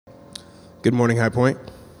Good morning, High Point.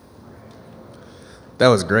 That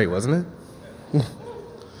was great, wasn't it?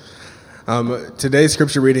 Today's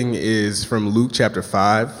scripture reading is from Luke chapter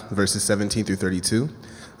 5, verses 17 through 32.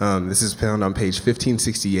 This is found on page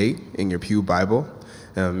 1568 in your Pew Bible.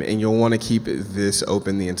 And you'll want to keep this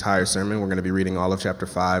open the entire sermon. We're going to be reading all of chapter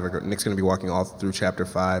 5. Nick's going to be walking all through chapter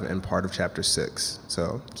 5 and part of chapter 6.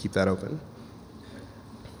 So keep that open.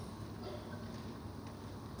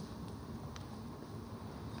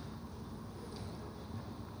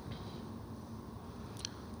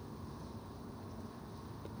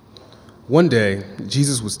 One day,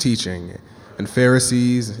 Jesus was teaching, and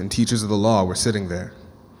Pharisees and teachers of the law were sitting there.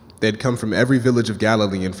 They had come from every village of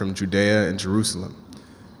Galilee and from Judea and Jerusalem,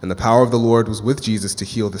 and the power of the Lord was with Jesus to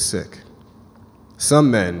heal the sick. Some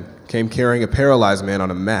men came carrying a paralyzed man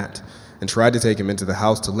on a mat and tried to take him into the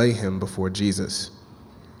house to lay him before Jesus.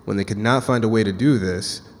 When they could not find a way to do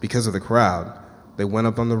this because of the crowd, they went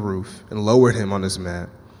up on the roof and lowered him on his mat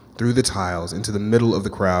through the tiles into the middle of the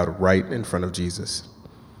crowd right in front of Jesus.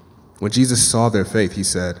 When Jesus saw their faith, he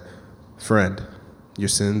said, "Friend, your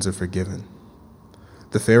sins are forgiven."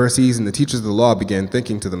 The Pharisees and the teachers of the law began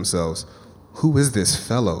thinking to themselves, "Who is this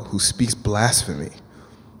fellow who speaks blasphemy?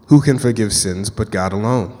 Who can forgive sins but God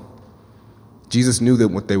alone?" Jesus knew that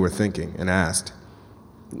what they were thinking and asked,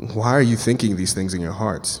 "Why are you thinking these things in your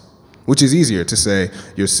hearts? Which is easier, to say,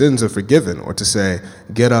 'Your sins are forgiven,' or to say,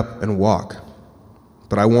 'Get up and walk'?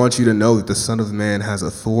 But I want you to know that the Son of Man has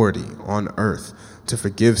authority on earth to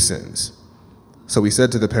forgive sins." So he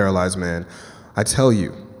said to the paralyzed man, "I tell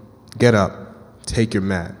you, get up, take your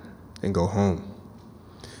mat, and go home."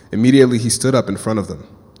 Immediately he stood up in front of them,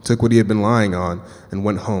 took what he had been lying on, and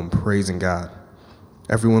went home, praising God.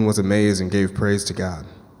 Everyone was amazed and gave praise to God.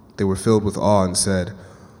 They were filled with awe and said,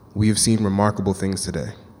 "We have seen remarkable things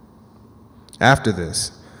today." After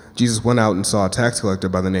this, Jesus went out and saw a tax collector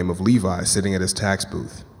by the name of Levi sitting at his tax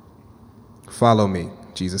booth. "Follow me,"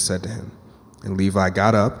 Jesus said to him. And Levi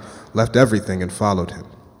got up, left everything, and followed him.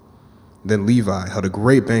 Then Levi held a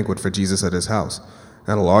great banquet for Jesus at his house,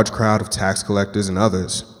 and a large crowd of tax collectors and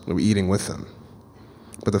others were eating with them.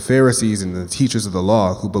 But the Pharisees and the teachers of the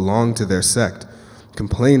law, who belonged to their sect,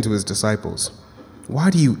 complained to his disciples,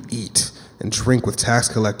 "Why do you eat and drink with tax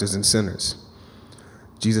collectors and sinners?"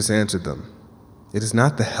 Jesus answered them, "It is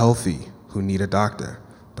not the healthy who need a doctor,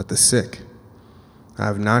 but the sick. I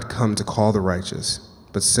have not come to call the righteous,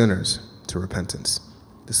 but sinners to repentance."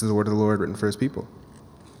 This is the word of the Lord written for his people.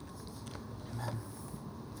 Amen.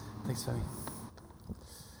 Thanks, Fabi.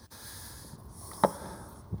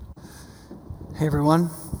 Hey,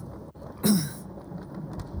 everyone.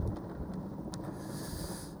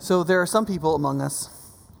 So there are some people among us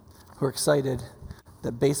who are excited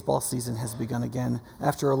that baseball season has begun again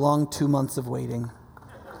after a long 2 months of waiting.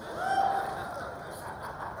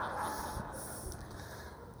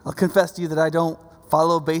 I'll confess to you that I don't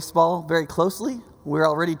follow baseball very closely. We're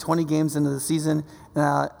already 20 games into the season,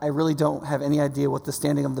 and I really don't have any idea what the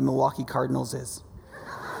standing of the Milwaukee Cardinals is.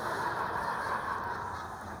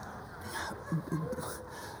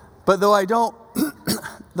 But though I don't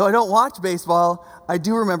watch baseball, I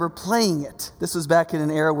do remember playing it. This was back in an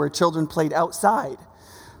era where children played outside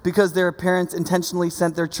because their parents intentionally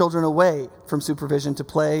sent their children away from supervision to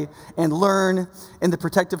play and learn in the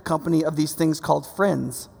protective company of these things called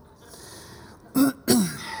friends.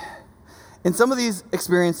 In some of these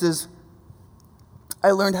experiences, I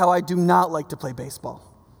learned how I do not like to play baseball.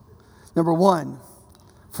 Number one,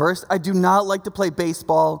 first, I do not like to play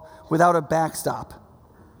baseball without a backstop.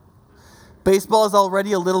 Baseball is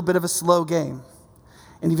already a little bit of a slow game.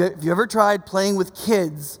 And if you ever tried playing with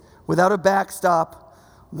kids without a backstop,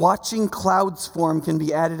 watching clouds form can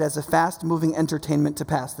be added as a fast-moving entertainment to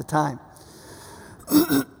pass the time.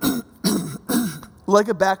 Like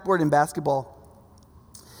a backboard in basketball,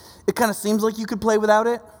 it kind of seems like you could play without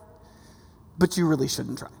it, but you really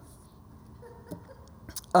shouldn't try.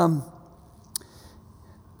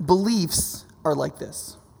 Beliefs are like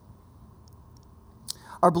this.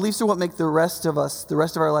 Our beliefs are what make the rest of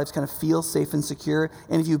our lives kind of feel safe and secure.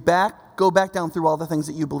 And if you go back down through all the things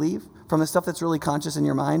that you believe, from the stuff that's really conscious in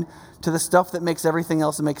your mind to the stuff that makes everything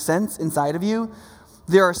else make sense inside of you,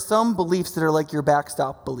 there are some beliefs that are like your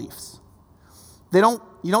backstop beliefs. You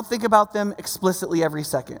don't think about them explicitly every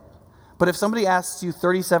second. But if somebody asks you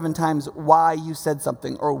 37 times why you said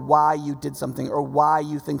something or why you did something or why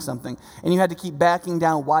you think something, and you had to keep backing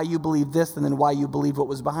down why you believed this and then why you believed what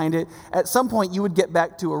was behind it, at some point you would get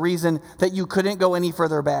back to a reason that you couldn't go any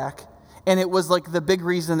further back, and it was like the big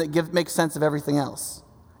reason that makes sense of everything else.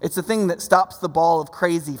 It's the thing that stops the ball of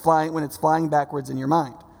crazy flying when it's flying backwards in your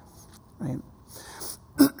mind. Right?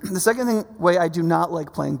 The second way I do not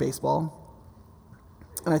like playing baseball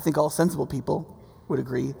and I think all sensible people would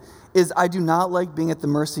agree, is I do not like being at the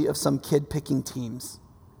mercy of some kid picking teams.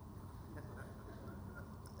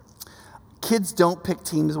 Kids don't pick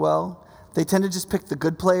teams well. They tend to just pick the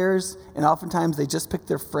good players, and oftentimes they just pick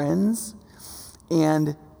their friends,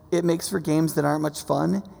 and it makes for games that aren't much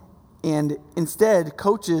fun. And instead,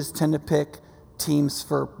 coaches tend to pick teams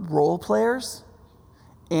for role players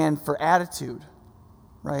and for attitude,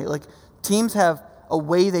 right? Like, teams have a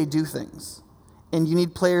way they do things, and you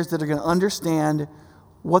need players that are going to understand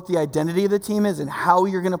what the identity of the team is and how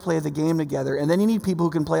you're going to play the game together. And then you need people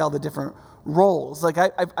who can play all the different roles. Like,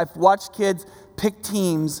 I've watched kids pick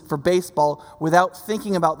teams for baseball without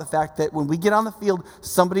thinking about the fact that when we get on the field,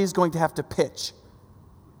 somebody is going to have to pitch,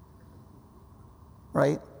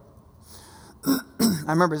 right?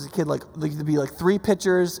 I remember as a kid, like, there'd be like 3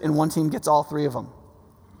 pitchers and one team gets all 3 of them.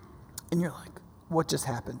 And you're like, what just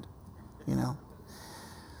happened? You know?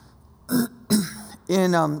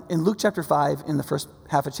 In Luke chapter 5, in the first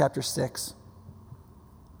half of chapter 6,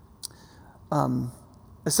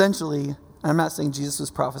 essentially, I'm not saying Jesus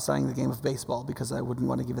was prophesying the game of baseball because I wouldn't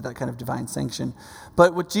want to give it that kind of divine sanction.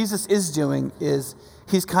 But what Jesus is doing is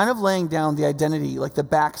he's kind of laying down the identity, like the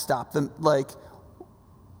backstop,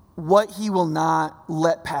 what he will not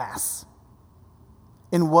let pass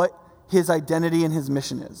and what his identity and his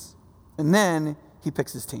mission is. And then he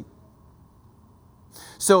picks his team.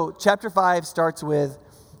 So chapter 5 starts with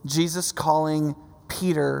Jesus calling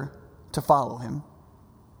Peter to follow him.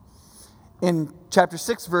 In chapter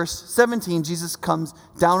 6, verse 17, Jesus comes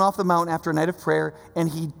down off the mountain after a night of prayer, and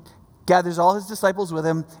he gathers all his disciples with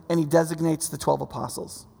him, and he designates the 12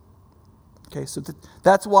 apostles. Okay, so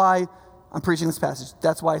that's why I'm preaching this passage.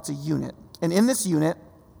 That's why it's a unit. And in this unit,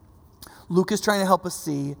 Luke is trying to help us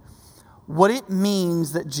see what it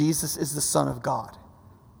means that Jesus is the Son of God.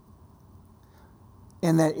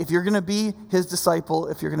 And that if you're going to be his disciple,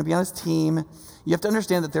 if you're going to be on his team, you have to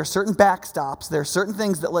understand that there are certain backstops. There are certain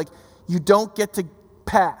things that, like, you don't get to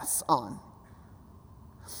pass on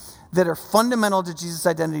that are fundamental to Jesus'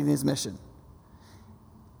 identity and his mission.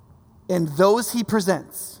 And those he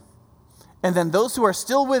presents. And then those who are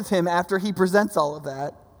still with him after he presents all of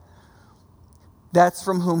that, that's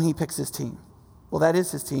from whom he picks his team. Well, that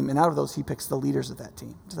is his team, and out of those he picks the leaders of that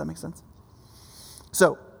team. Does that make sense?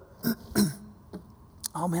 So,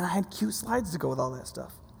 oh man, I had cute slides to go with all that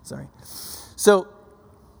stuff. Sorry. So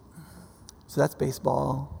that's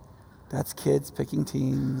baseball. That's kids picking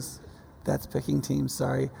teams. That's picking teams,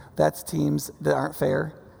 sorry. That's teams that aren't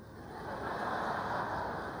fair.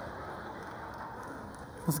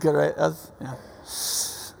 That's good, right? Yeah.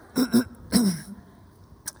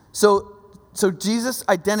 So Jesus'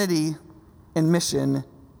 identity and mission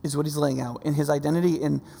is what he's laying out. And his identity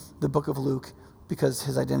in the book of Luke, because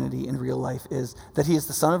his identity in real life is that he is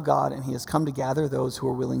the Son of God and he has come to gather those who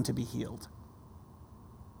are willing to be healed.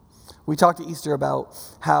 We talked at Easter about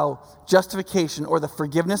how justification, or the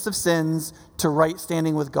forgiveness of sins to right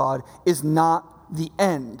standing with God, is not the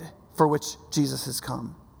end for which Jesus has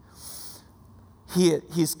come.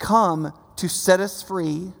 He's come to set us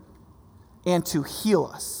free and to heal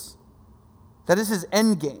us. That is his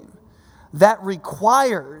end game. That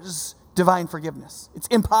requires divine forgiveness. It's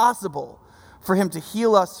impossible for him to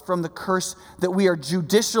heal us from the curse that we are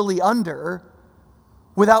judicially under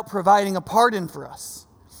without providing a pardon for us.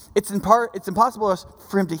 It's impossible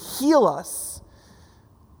for him to heal us,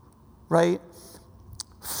 right,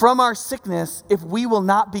 from our sickness if we will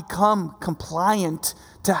not become compliant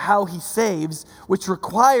to how he saves, which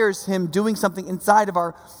requires him doing something inside of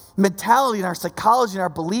our mentality and our psychology and our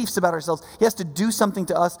beliefs about ourselves. He has to do something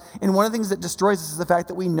to us, and one of the things that destroys us is the fact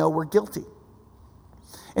that we know we're guilty.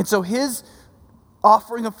 And so his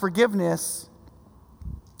offering of forgiveness,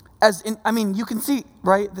 you can see,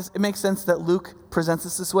 right? It makes sense that Luke presents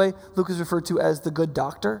this way. Luke is referred to as the good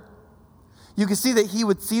doctor. You can see that he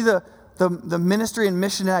would see the ministry and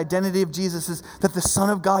mission and identity of Jesus is that the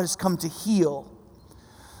Son of God has come to heal.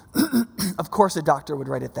 Of course a doctor would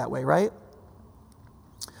write it that way, right?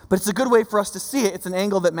 But it's a good way for us to see it. It's an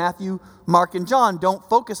angle that Matthew, Mark, and John don't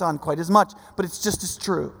focus on quite as much, but it's just as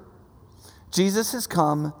true. Jesus has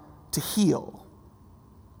come to heal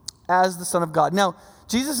as the Son of God. Now,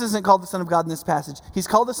 Jesus isn't called the Son of God in this passage. He's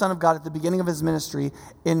called the Son of God at the beginning of his ministry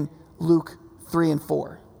in Luke 3 and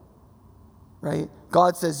 4. Right?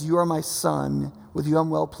 God says, "You are my son, with you I'm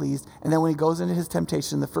well pleased." And then when he goes into his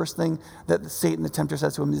temptation, the first thing that Satan, the tempter,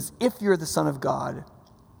 says to him is, "If you're the Son of God,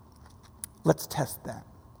 let's test that."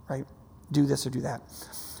 Right? Do this or do that.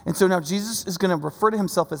 And so now Jesus is going to refer to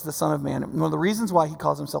himself as the Son of Man. And one of the reasons why he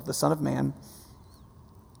calls himself the Son of Man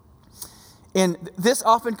And this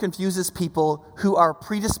often confuses people who are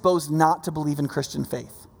predisposed not to believe in Christian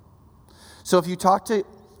faith. So if you talk to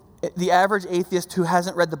the average atheist who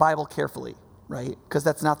hasn't read the Bible carefully, right? Because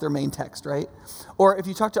that's not their main text, right? Or if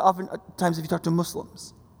you talk to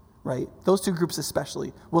Muslims, right? Those two groups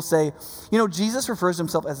especially will say, Jesus refers to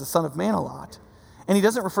himself as the Son of Man a lot. And he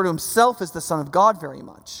doesn't refer to himself as the Son of God very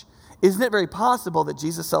much. Isn't it very possible that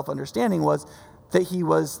Jesus' self-understanding was that he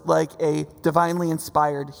was like a divinely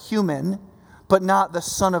inspired human, but not the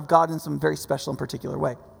Son of God in some very special and particular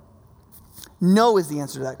way? No is the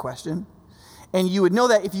answer to that question. And you would know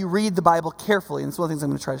that if you read the Bible carefully, and it's one of the things I'm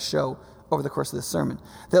going to try to show over the course of this sermon,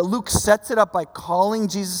 that Luke sets it up by calling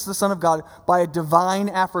Jesus the Son of God by a divine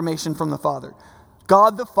affirmation from the Father.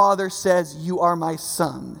 God the Father says, "You are my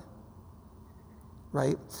Son."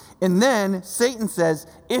 Right? And then Satan says,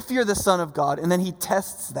 "If you're the Son of God," and then he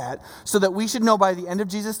tests that so that we should know by the end of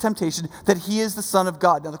Jesus' temptation that he is the Son of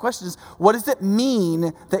God. Now the question is, what does it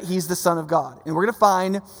mean that he's the Son of God? And we're going to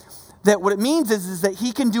find that what it means is that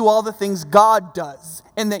he can do all the things God does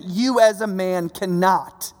and that you as a man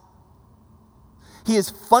cannot. He is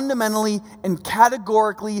fundamentally and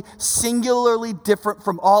categorically, singularly different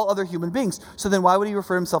from all other human beings. So then why would he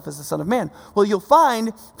refer to himself as the Son of Man? Well, you'll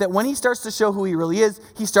find that when he starts to show who he really is,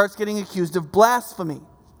 he starts getting accused of blasphemy.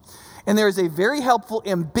 And there is a very helpful,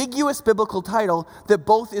 ambiguous biblical title that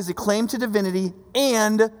both is a claim to divinity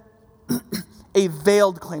and a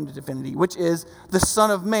veiled claim to divinity, which is the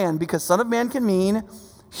Son of Man, because Son of Man can mean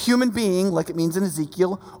human being, like it means in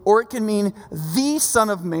Ezekiel, or it can mean the Son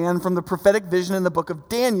of Man from the prophetic vision in the book of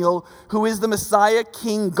Daniel, who is the Messiah,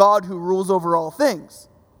 King, God who rules over all things.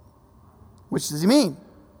 Which does he mean?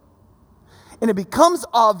 And it becomes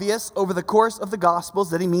obvious over the course of the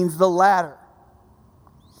Gospels that he means the latter.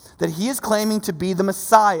 That he is claiming to be the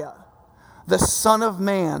Messiah, the Son of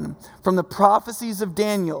Man, from the prophecies of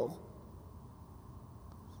Daniel,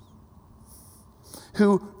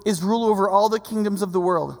 who is ruler over all the kingdoms of the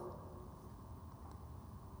world.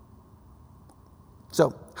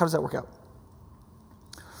 So, how does that work out?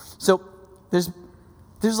 So, there's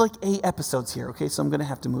like 8 episodes here, okay? So I'm going to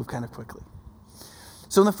have to move kind of quickly.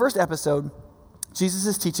 So in the first episode, Jesus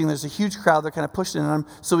is teaching. There's a huge crowd. They're kind of pushing on him.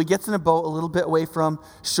 So he gets in a boat a little bit away from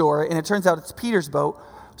shore, and it turns out it's Peter's boat.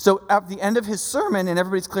 So at the end of his sermon, and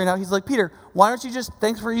everybody's clearing out, he's like, "Peter, why don't you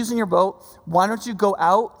thanks for using your boat. Why don't you go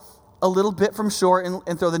out a little bit from shore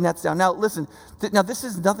and throw the nets down?" Now, listen, now this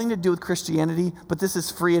has nothing to do with Christianity, but this is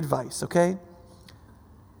free advice, okay?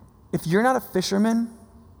 If you're not a fisherman,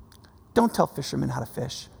 don't tell fishermen how to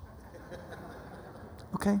fish.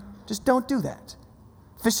 Okay? Just don't do that.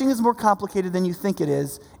 Fishing is more complicated than you think it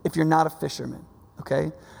is if you're not a fisherman,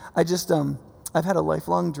 okay? I've had a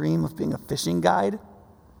lifelong dream of being a fishing guide.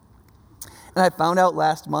 And I found out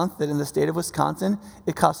last month that in the state of Wisconsin,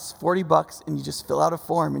 it costs $40 and you just fill out a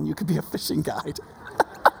form and you could be a fishing guide.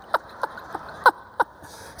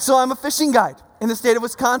 So I'm a fishing guide in the state of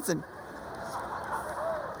Wisconsin.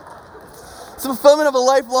 It's a fulfillment of a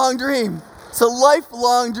lifelong dream. It's a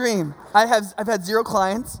lifelong dream. I've had 0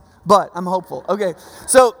 clients, but I'm hopeful. Okay,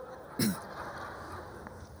 so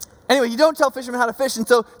anyway, you don't tell fishermen how to fish. And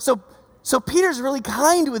so Peter's really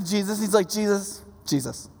kind with Jesus. He's like, Jesus.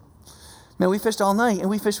 Man, we fished all night, and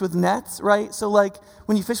we fished with nets, right? So, like,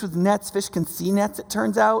 when you fish with nets, fish can see nets, it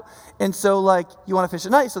turns out. And so, like, you want to fish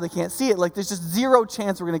at night so they can't see it. Like, there's just 0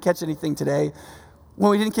 chance we're going to catch anything today when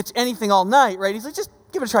we didn't catch anything all night, right? He's like, just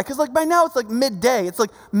give it a try. Because, like, by now, it's, like, midday. It's, like,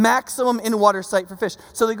 maximum in-water sight for fish.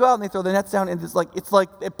 So they go out and they throw the nets down, and there's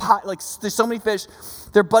so many fish.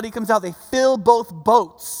 Their buddy comes out. They fill both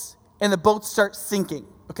boats, and the boats start sinking,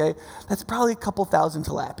 okay? That's probably a couple thousand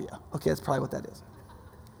tilapia. Okay, that's probably what that is.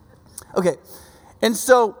 Okay, and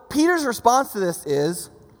so Peter's response to this is,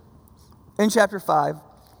 in chapter 5,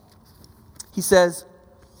 he says,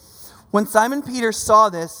 "When Simon Peter saw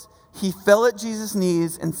this, he fell at Jesus'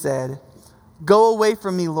 knees and said, 'Go away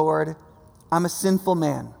from me, Lord, I'm a sinful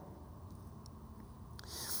man.'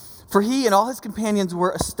 For he and all his companions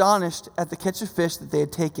were astonished at the catch of fish that they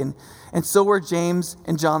had taken, and so were James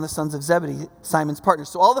and John, the sons of Zebedee, Simon's partners."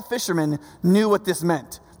 So all the fishermen knew what this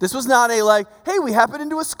meant. This was not a like, "Hey, we happened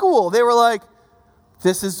into a school." They were like,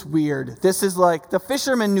 "This is weird." This is like, the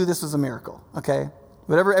fishermen knew this was a miracle, okay?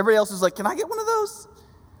 Whatever, everybody else was like, "Can I get one of those?"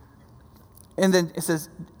 And then it says,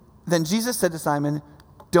 "Then Jesus said to Simon,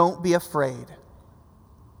 'Don't be afraid.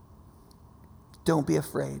 Don't be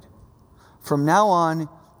afraid. From now on,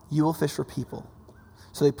 you will fish for people.'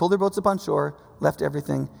 So they pulled their boats up on shore, left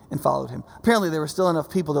everything, and followed him." Apparently, there were still enough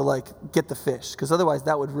people to, like, get the fish, because otherwise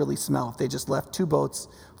that would really smell if they just left 2 boats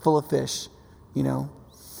full of fish, you know.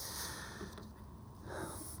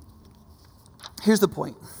 Here's the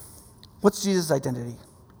point. What's Jesus' identity?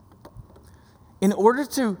 In order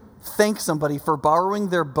to thank somebody for borrowing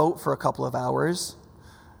their boat for a couple of hours,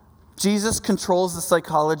 Jesus controls the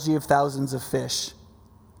psychology of thousands of fish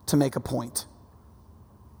to make a point.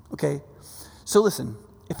 Okay? So listen,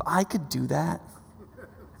 if I could do that,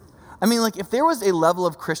 if there was a level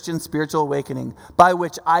of Christian spiritual awakening by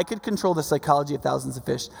which I could control the psychology of thousands of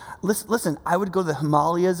fish, listen, I would go to the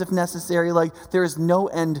Himalayas if necessary. There is no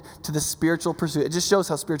end to the spiritual pursuit. It just shows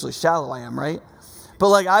how spiritually shallow I am, right?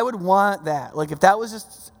 But I would want that. If that was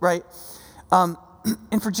just, right?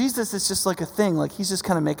 And for Jesus, it's just a thing. He's just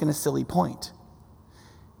kind of making a silly point.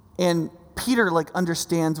 And Peter,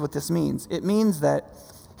 understands what this means. It means that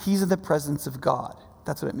he's in the presence of God.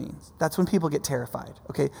 That's what it means. That's when people get terrified,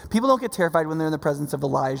 okay? People don't get terrified when they're in the presence of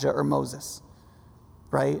Elijah or Moses,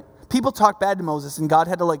 right? People talk bad to Moses, and God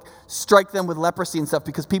had to strike them with leprosy and stuff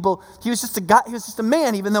because he was just a guy, he was just a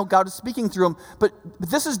man, even though God was speaking through him. But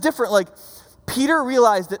this is different. Peter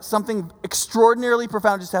realized that something extraordinarily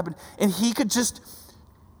profound just happened, and he could just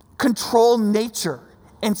control nature.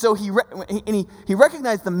 And so he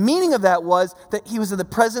recognized the meaning of that was that he was in the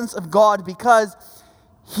presence of God because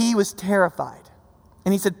he was terrified.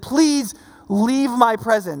 And he said, please leave my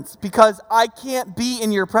presence because I can't be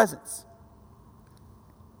in your presence.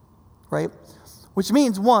 Right? Which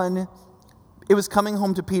means, one, it was coming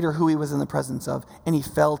home to Peter who he was in the presence of, and he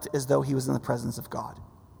felt as though he was in the presence of God.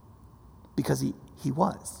 Because he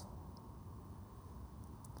was.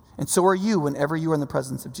 And so are you whenever you are in the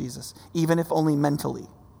presence of Jesus, even if only mentally.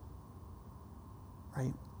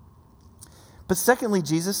 Right? But secondly,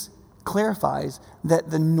 Jesus clarifies that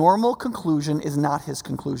the normal conclusion is not his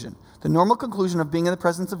conclusion. The normal conclusion of being in the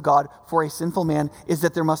presence of God for a sinful man is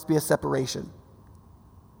that there must be a separation.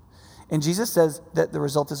 And Jesus says that the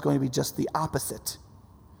result is going to be just the opposite.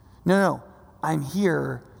 No, I'm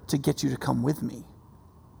here to get you to come with me.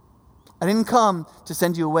 I didn't come to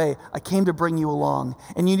send you away. I came to bring you along.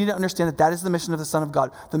 And you need to understand that that is the mission of the Son of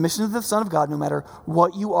God. The mission of the Son of God, no matter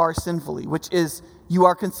what you are sinfully, which is you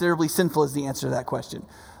are considerably sinful is the answer to that question.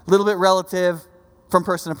 A little bit relative from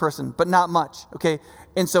person to person, but not much, okay?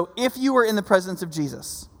 And so if you were in the presence of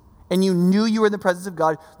Jesus and you knew you were in the presence of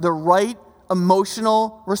God, the right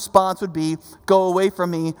emotional response would be, go away from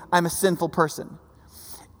me, I'm a sinful person.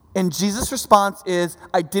 And Jesus' response is,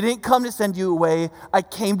 I didn't come to send you away, I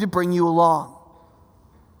came to bring you along.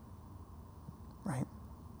 Right?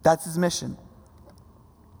 That's his mission.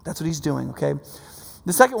 That's what he's doing, okay?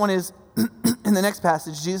 The second one is, in the next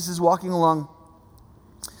passage, Jesus is walking along,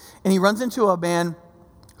 and he runs into a man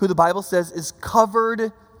who the Bible says is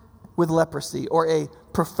covered with leprosy, or a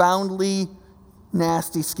profoundly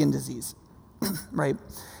nasty skin disease, right?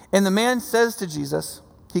 And the man says to Jesus,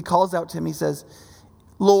 he calls out to him, he says,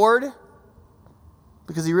 Lord,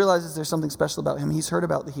 because he realizes there's something special about him. He's heard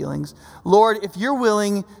about the healings. Lord, if you're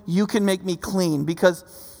willing, you can make me clean.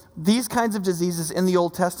 Because these kinds of diseases in the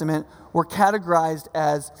Old Testament were categorized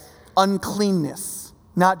as uncleanness,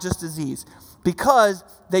 not just disease. Because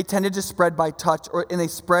they tended to spread by touch, and they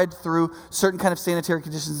spread through certain kind of sanitary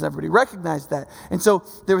conditions, and everybody recognized that. And so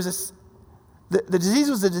there was this, the disease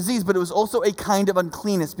was a disease, but it was also a kind of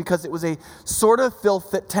uncleanness because it was a sort of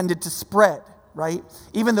filth that tended to spread, right?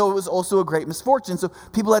 Even though it was also a great misfortune. So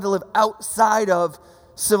people had to live outside of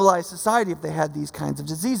civilized society if they had these kinds of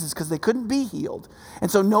diseases because they couldn't be healed. And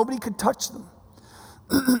so nobody could touch them.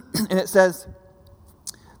 And it says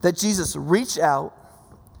that Jesus reached out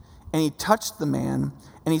and he touched the man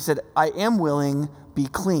and he said, I am willing, be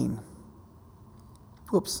clean.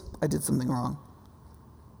 Whoops, I did something wrong.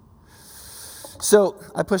 So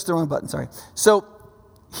I pushed the wrong button, sorry. So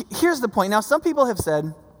here's the point. Now, some people have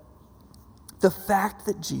said the fact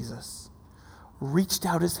that Jesus reached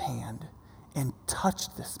out his hand and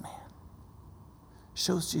touched this man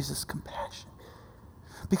shows Jesus' compassion.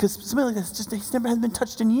 Because somebody like this, he's never been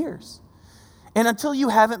touched in years. And until you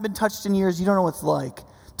haven't been touched in years, you don't know what it's like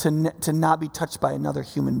to not be touched by another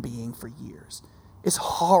human being for years. It's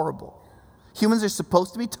horrible. Humans are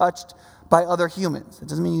supposed to be touched by other humans. It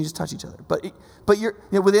doesn't mean you just touch each other. But you're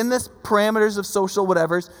within this parameters of social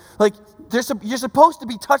whatevers, you're supposed to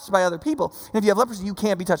be touched by other people. And if you have leprosy, you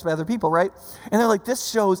can't be touched by other people, right? And they're like, this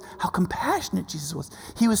shows how compassionate Jesus was.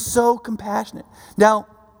 He was so compassionate. Now,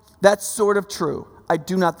 that's sort of true. I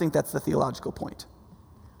do not think that's the theological point.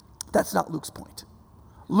 That's not Luke's point.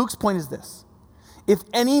 Luke's point is this. If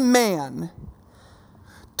any man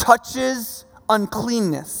touches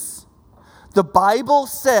uncleanness, the Bible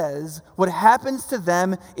says what happens to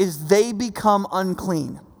them is they become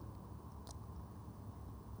unclean.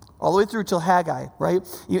 all the way through till Haggai, right?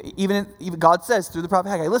 Even God says through the prophet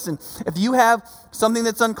Haggai, listen, if you have something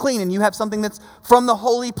that's unclean and you have something that's from the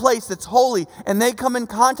holy place that's holy, and they come in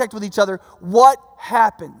contact with each other, what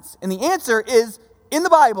happens? And the answer is, in the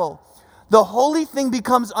Bible, the holy thing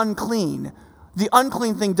becomes unclean. The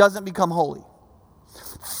unclean thing doesn't become holy.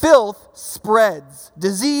 Filth spreads.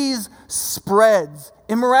 Disease spreads.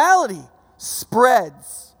 Immorality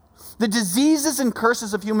spreads. The diseases and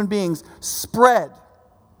curses of human beings spread.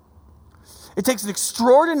 It takes an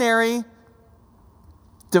extraordinary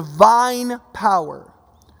divine power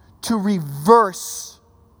to reverse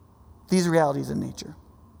these realities in nature.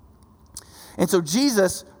 And so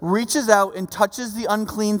Jesus reaches out and touches the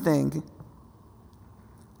unclean thing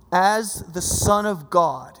as the Son of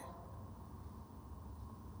God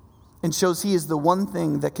and shows he is the one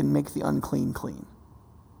thing that can make the unclean clean.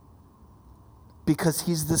 Because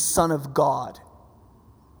he's the Son of God.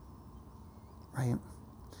 Right?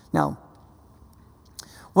 Now,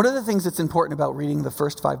 one of the things that's important about reading the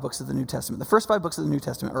first 5 books of the New Testament, the first 5 books of the New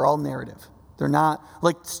Testament are all narrative. They're not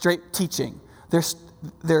like straight teaching.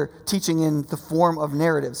 They're teaching in the form of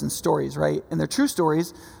narratives and stories, right? And they're true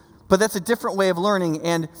stories, but that's a different way of learning.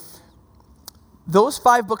 And those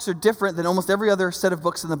 5 books are different than almost every other set of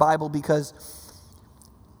books in the Bible because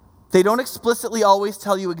they don't explicitly always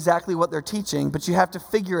tell you exactly what they're teaching, but you have to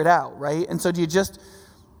figure it out, right? And so do you just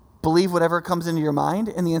believe whatever comes into your mind?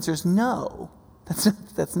 And the answer is no.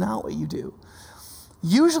 That's not what you do.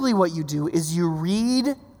 Usually what you do is you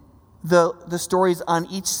read the stories on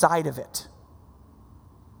each side of it.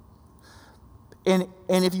 And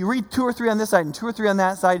if you read 2 or 3 on this side and 2 or 3 on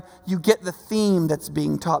that side, you get the theme that's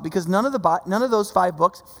being taught. Because none of those 5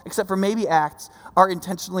 books, except for maybe Acts, are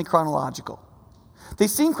intentionally chronological. They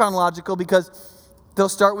seem chronological because they'll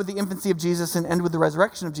start with the infancy of Jesus and end with the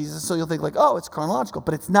resurrection of Jesus. So you'll think like, oh, it's chronological,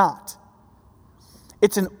 but it's not.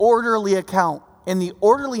 It's an orderly account. And the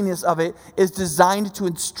orderliness of it is designed to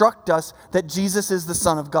instruct us that Jesus is the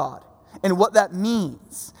Son of God and what that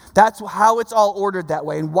means. That's how it's all ordered that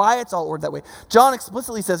way and why it's all ordered that way. John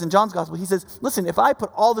explicitly says in John's gospel, he says, listen, if I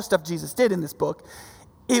put all the stuff Jesus did in this book,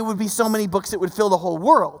 it would be so many books it would fill the whole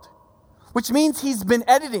world, which means he's been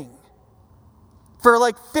editing for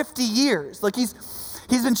like 50 years. Like he's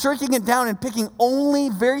been shrinking it down and picking only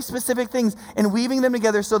very specific things and weaving them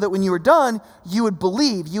together so that when you were done, you would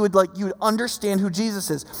believe, you would understand who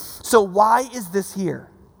Jesus is. So why is this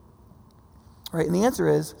here? Right? And the answer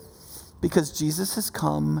is because Jesus has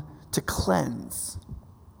come to cleanse.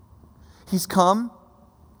 He's come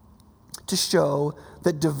to show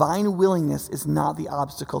that divine willingness is not the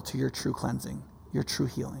obstacle to your true cleansing, your true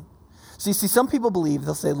healing. So you see, some people believe,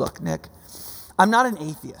 they'll say, look, Nick, I'm not an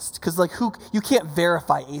atheist because you can't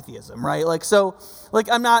verify atheism, right?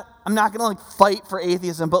 I'm not going to fight for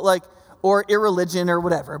atheism, but or irreligion or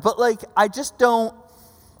whatever. But I just don't,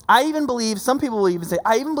 I even believe, some people will even say,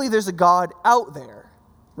 I even believe there's a God out there,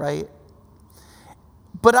 right?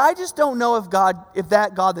 But I just don't know if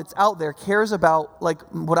that God that's out there cares about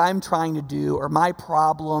what I'm trying to do or my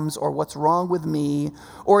problems or what's wrong with me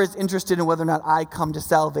or is interested in whether or not I come to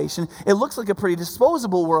salvation. It looks like a pretty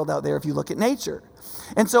disposable world out there if you look at nature.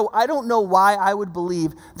 And so I don't know why I would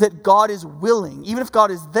believe that God is willing, even if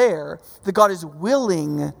God is there, that God is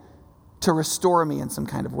willing to restore me in some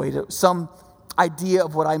kind of way, to some idea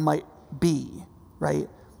of what I might be, right?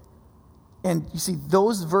 And you see,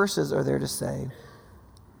 those verses are there to say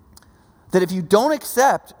that if you don't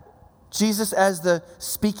accept Jesus as the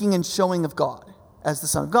speaking and showing of God, as the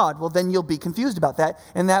Son of God, well, then you'll be confused about that.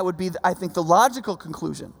 And that would be, I think, the logical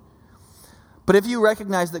conclusion. But if you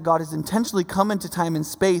recognize that God has intentionally come into time and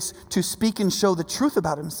space to speak and show the truth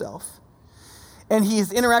about himself, and he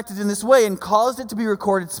has interacted in this way and caused it to be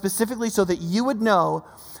recorded specifically so that you would know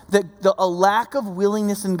that a lack of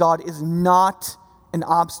willingness in God is not an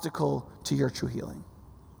obstacle to your true healing.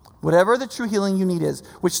 Whatever the true healing you need is,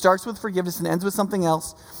 which starts with forgiveness and ends with something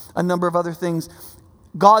else, a number of other things,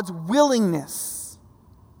 God's willingness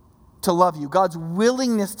to love you, God's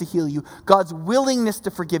willingness to heal you, God's willingness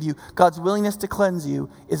to forgive you, God's willingness to cleanse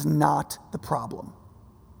you is not the problem.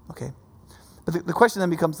 Okay? But the question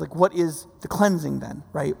then becomes what is the cleansing then,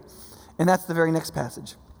 right? And that's the very next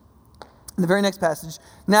passage. In the very next passage,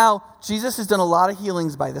 now Jesus has done a lot of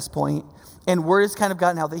healings by this point, and word has kind of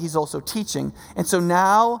gotten out that he's also teaching. And so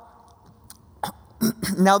now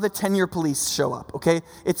the tenure police show up, okay?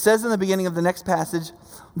 It says in the beginning of the next passage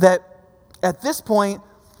that at this point,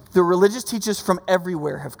 the religious teachers from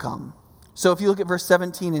everywhere have come. So if you look at verse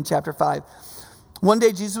 17 in chapter 5, one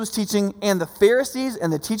day Jesus was teaching, and the Pharisees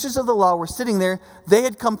and the teachers of the law were sitting there. They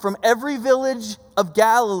had come from every village of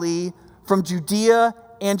Galilee, from Judea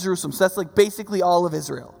and Jerusalem. So that's basically all of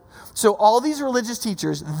Israel. So all these religious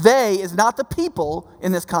teachers, they is not the people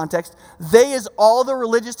in this context, they is all the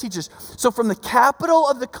religious teachers. So from the capital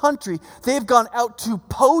of the country, they've gone out to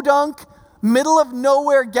podunk, middle of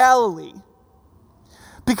nowhere Galilee.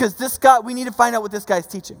 Because this guy, we need to find out what this guy's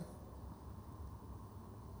teaching.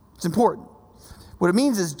 It's important. What it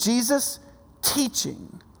means is Jesus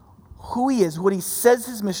teaching who he is, what he says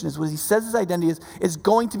his mission is, what he says his identity is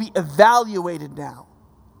going to be evaluated now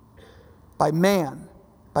by man,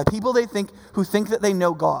 by people who think that they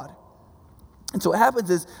know God. And so what happens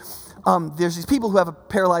is there's these people who have a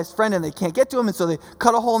paralyzed friend and they can't get to him, and so they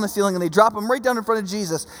cut a hole in the ceiling and they drop him right down in front of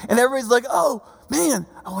Jesus. And everybody's like, oh, man,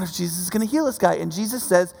 I wonder if Jesus is going to heal this guy. And Jesus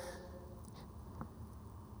says,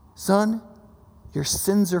 son, your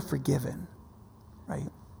sins are forgiven, right?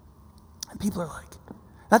 And people are like,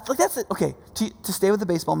 that's it. Okay, to stay with the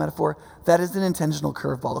baseball metaphor, that is an intentional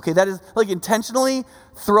curveball. Okay, that is like intentionally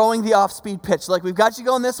throwing the off-speed pitch. Like, we've got you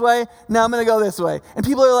going this way, now I'm going to go this way. And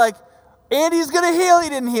people are like, Andy's going to heal. He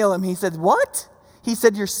didn't heal him. He said, what? He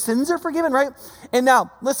said, your sins are forgiven, right? And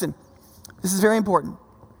now, listen, this is very important.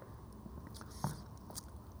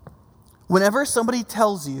 Whenever somebody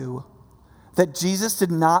tells you that Jesus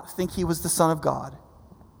did not think he was the Son of God,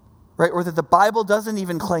 right, or that the Bible doesn't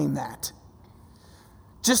even claim that,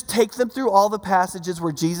 just take them through all the passages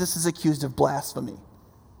where Jesus is accused of blasphemy,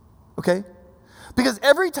 okay? Because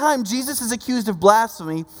every time Jesus is accused of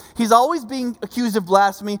blasphemy, he's always being accused of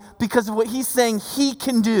blasphemy because of what he's saying he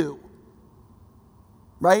can do,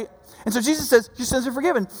 right? And so Jesus says, your sins are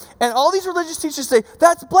forgiven. And all these religious teachers say,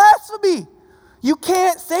 that's blasphemy. You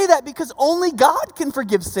can't say that because only God can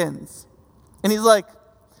forgive sins. And he's like,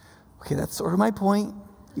 okay, that's sort of my point.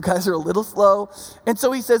 You guys are a little slow. And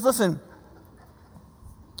so he says, listen,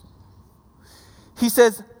 he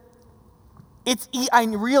says, I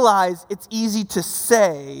realize it's easy to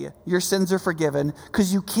say your sins are forgiven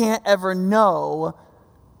because you can't ever know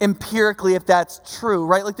empirically if that's true,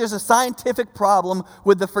 right? Like, there's a scientific problem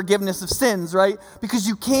with the forgiveness of sins, right? Because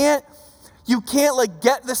you can't like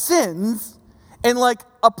get the sins and like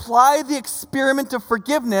apply the experiment of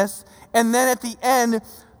forgiveness and then at the end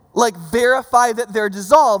like verify that they're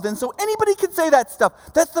dissolved. And so anybody can say that stuff.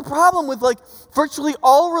 That's the problem with like virtually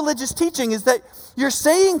all religious teaching, is that you're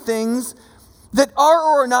saying things that are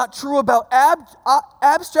or are not true about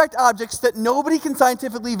abstract objects that nobody can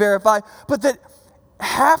scientifically verify, but that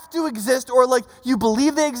have to exist, or like you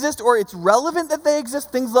believe they exist, or it's relevant that they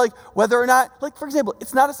exist. Things like whether or not, like for example,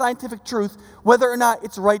 it's not a scientific truth whether or not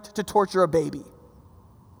it's right to torture a baby.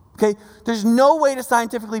 Okay? There's no way to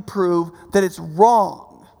scientifically prove that it's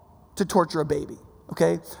wrong to torture a baby.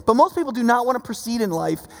 Okay? But most people do not want to proceed in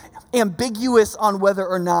life ambiguous on whether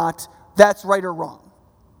or not that's right or wrong.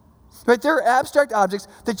 Right? There are abstract objects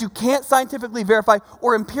that you can't scientifically verify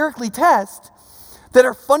or empirically test that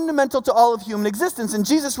are fundamental to all of human existence. And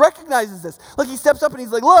Jesus recognizes this. Like, he steps up and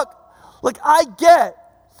he's like, look, like, I get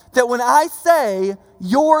that when I say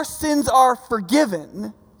your sins are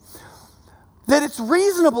forgiven, that it's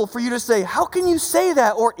reasonable for you to say, how can you say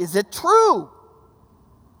that? Or is it true?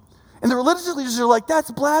 And the religious leaders are like, that's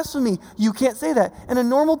blasphemy. You can't say that. And a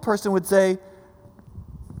normal person would say,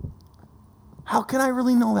 how can I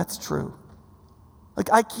really know that's true? Like,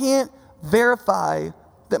 I can't verify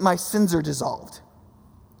that my sins are dissolved.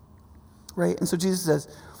 Right? And so Jesus says,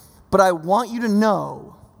 but I want you to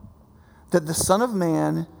know that the Son of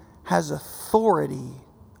Man has authority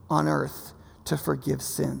on earth to forgive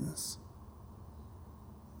sins.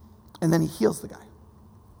 And then he heals the guy.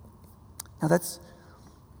 Now that's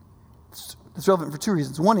relevant for two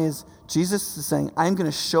reasons. One is, Jesus is saying, I'm going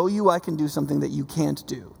to show you I can do something that you can't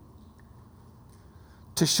do.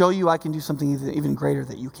 To show you I can do something even greater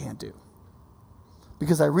that you can't do.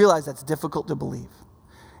 Because I realize that's difficult to believe.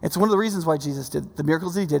 It's one of the reasons why Jesus did the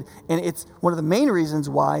miracles that he did, and it's one of the main reasons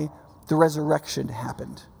why the resurrection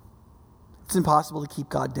happened. It's impossible to keep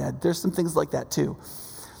God dead. There's some things like that too.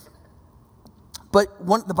 But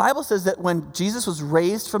the Bible says that when Jesus was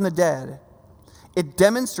raised from the dead, it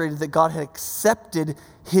demonstrated that God had accepted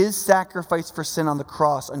his sacrifice for sin on the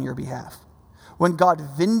cross on your behalf. When God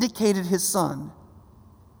vindicated his Son,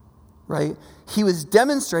 right, he was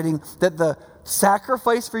demonstrating that the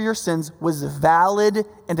sacrifice for your sins was valid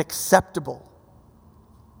and acceptable.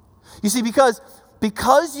 You see, because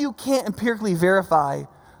you can't empirically verify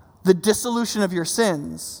the dissolution of your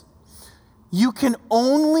sins, you can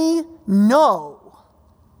only know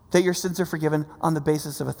that your sins are forgiven on the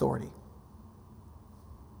basis of authority.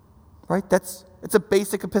 Right? It's a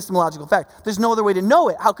basic epistemological fact. There's no other way to know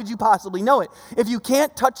it. How could you possibly know it? If you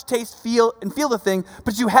can't touch, taste, feel the thing,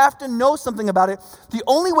 but you have to know something about it, the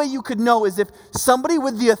only way you could know is if somebody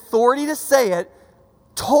with the authority to say it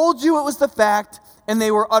told you it was the fact, and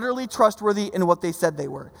they were utterly trustworthy in what they said they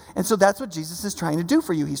were. And so that's what Jesus is trying to do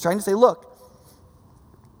for you. He's trying to say, look,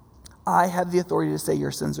 I have the authority to say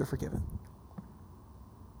your sins are forgiven.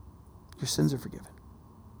 Your sins are forgiven.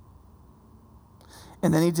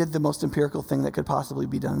 And then he did the most empirical thing that could possibly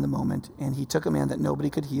be done in the moment, and he took a man that nobody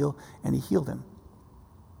could heal, and he healed him.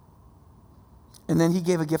 And then he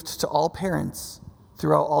gave a gift to all parents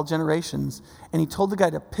throughout all generations, and he told the guy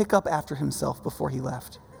to pick up after himself before he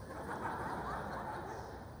left.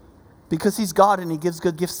 Because he's God and he gives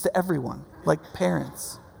good gifts to everyone, like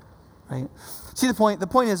parents, right? See the point? The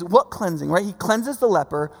point is, what cleansing, right? He cleanses the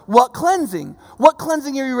leper. What cleansing? What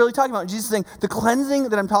cleansing are you really talking about? And Jesus is saying, the cleansing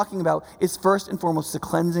that I'm talking about is first and foremost the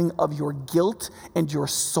cleansing of your guilt and your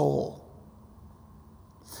soul.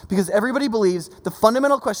 Because everybody believes the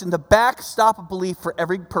fundamental question, the backstop belief for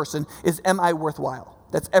every person is, am I worthwhile?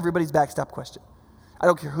 That's everybody's backstop question. I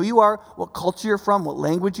don't care who you are, what culture you're from, what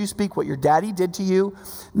language you speak, what your daddy did to you.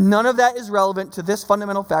 None of that is relevant to this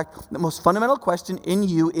fundamental fact. The most fundamental question in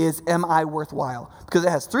you is, am I worthwhile? Because it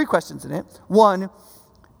has three questions in it. One,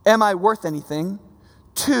 am I worth anything?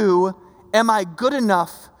 Two, am I good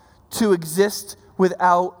enough to exist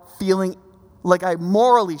without feeling like I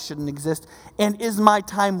morally shouldn't exist? And is my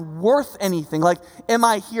time worth anything? Like, am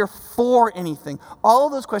I here for anything? All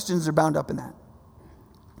of those questions are bound up in that.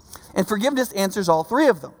 And forgiveness answers all three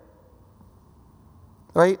of them.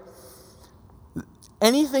 Right?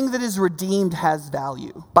 Anything that is redeemed has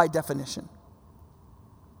value, by definition.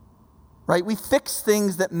 Right? We fix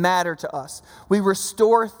things that matter to us. We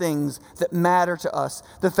restore things that matter to us.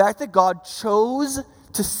 The fact that God chose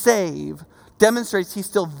to save demonstrates he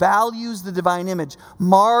still values the divine image,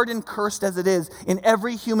 marred and cursed as it is, in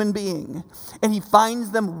every human being. And he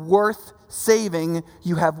finds them worth saving.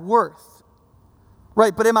 You have worth.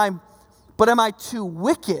 Right, but am I too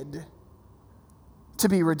wicked to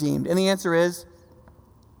be redeemed? And the answer is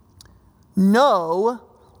no.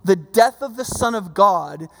 The death of the Son of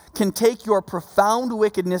God can take your profound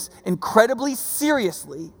wickedness incredibly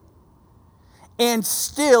seriously and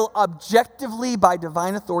still objectively, by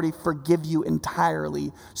divine authority, forgive you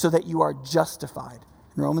entirely so that you are justified.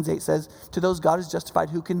 And Romans 8 says, to those God is justified,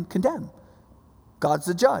 who can condemn? God's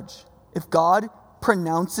the judge. If God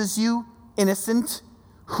pronounces you innocent,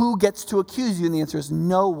 who gets to accuse you? And the answer is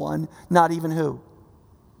no one, not even who?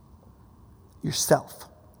 Yourself.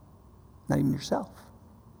 Not even yourself.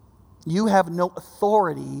 You have no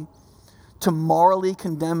authority to morally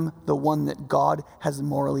condemn the one that God has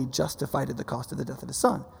morally justified at the cost of the death of his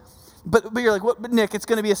Son. But you're like, what? But Nick, it's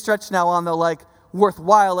going to be a stretch now on the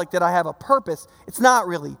worthwhile, that I have a purpose. It's not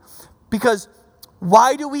really. Because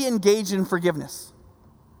why do we engage in forgiveness?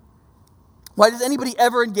 Why does anybody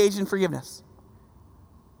ever engage in forgiveness?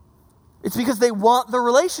 It's because they want the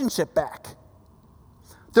relationship back.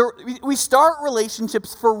 We start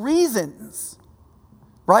relationships for reasons,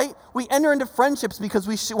 right? We enter into friendships because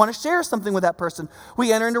we want to share something with that person.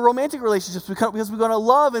 We enter into romantic relationships because we want to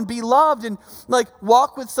love and be loved and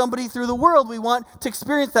walk with somebody through the world. We want to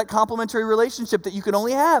experience that complementary relationship that you can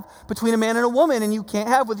only have between a man and a woman and you can't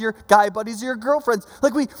have with your guy buddies or your girlfriends.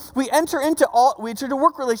 We enter into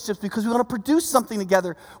work relationships because we want to produce something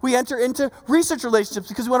together. We enter into research relationships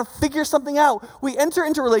because we want to figure something out. We enter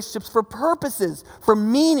into relationships for purposes, for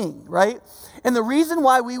meaning, right? And the reason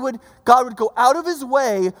why God would go out of his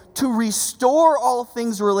way to restore all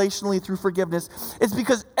things relationally through forgiveness is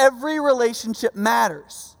because every relationship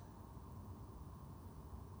matters.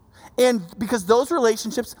 And because those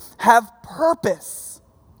relationships have purpose.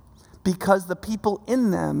 Because the people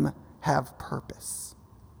in them have purpose.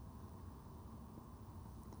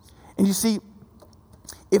 And you see,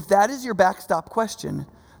 if that is your backstop question,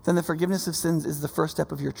 then the forgiveness of sins is the first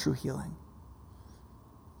step of your true healing.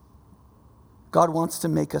 God wants to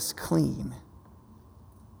make us clean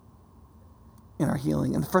in our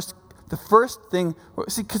healing. And the first thing,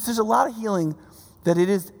 see, because there's a lot of healing that it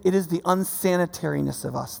is the unsanitariness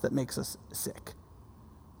of us that makes us sick,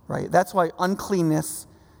 right? That's why uncleanness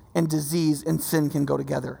and disease and sin can go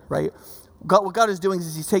together, right? What God is doing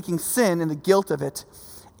is he's taking sin and the guilt of it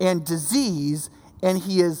and disease, and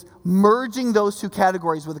he is merging those two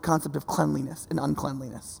categories with the concept of cleanliness and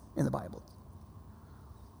uncleanliness in the Bible.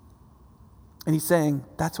 And he's saying,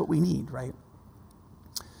 that's what we need, right?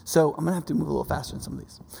 So I'm going to have to move a little faster in some of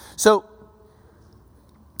these. So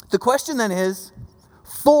the question then is,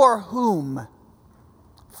 for whom?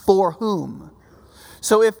 For whom?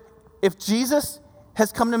 So if Jesus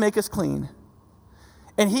has come to make us clean,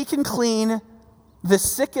 and he can clean the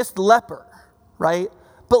sickest leper, right?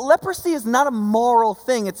 But leprosy is not a moral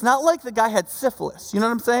thing. It's not like the guy had syphilis. You know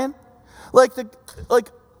what I'm saying?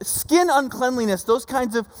 skin uncleanliness, those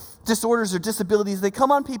kinds of disorders or disabilities, they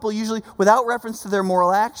come on people usually without reference to their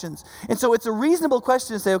moral actions. And so it's a reasonable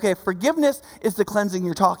question to say, okay, if forgiveness is the cleansing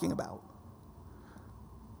you're talking about,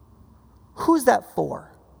 who's that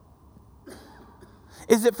for?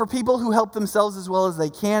 Is it for people who help themselves as well as they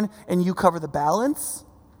can and you cover the balance?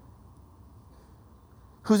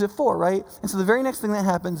 Who's it for, right? And so the very next thing that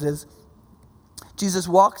happens is Jesus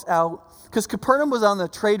walks out, because Capernaum was on the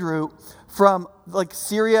trade route from like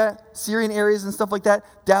Syrian areas and stuff like that,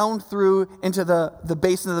 down through into the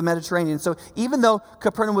basin of the Mediterranean. So even though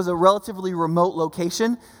Capernaum was a relatively remote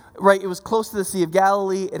location, right, it was close to the Sea of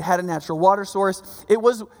Galilee, it had a natural water source, it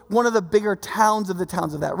was one of the bigger towns of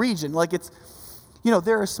that region. Like it's,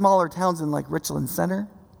 there are smaller towns in like Richland Center,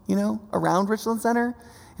 around Richland Center.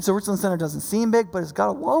 And so Richland Center doesn't seem big, but it's got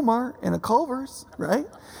a Walmart and a Culver's, right?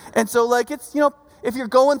 And so like it's, if you're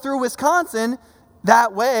going through Wisconsin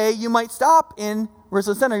that way, you might stop in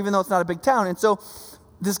Richland Center, even though it's not a big town. And so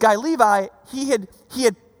this guy Levi, he had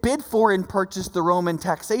bid for and purchased the Roman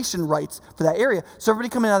taxation rights for that area. So everybody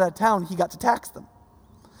coming out of that town, he got to tax them.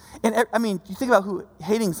 And you think about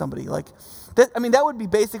hating somebody like that. That would be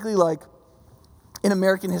basically like in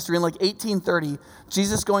American history in like 1830,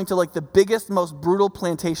 Jesus going to like the biggest, most brutal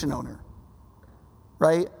plantation owner,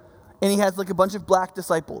 right? And he has like a bunch of black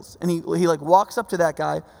disciples, and he like walks up to that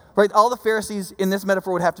guy, right? All the Pharisees in this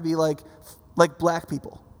metaphor would have to be like black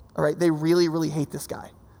people, all right? They really, really hate this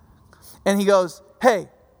guy. And he goes, hey,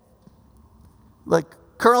 like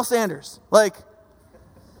Colonel Sanders, like,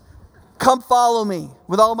 come follow me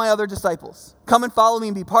with all my other disciples. Come and follow me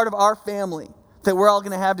and be part of our family that we're all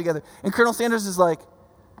going to have together. And Colonel Sanders is like,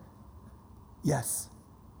 yes.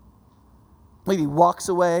 Like he walks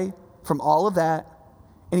away from all of that,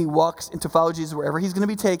 and he walks into follow Jesus wherever he's going to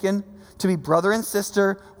be taken, to be brother and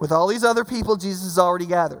sister with all these other people Jesus has already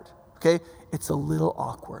gathered. Okay? It's a little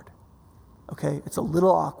awkward. Okay? It's a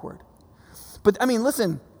little awkward. But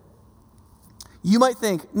listen, you might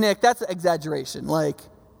think, Nick, that's an exaggeration. Like,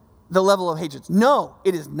 the level of hatred. No,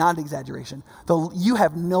 it is not an exaggeration. You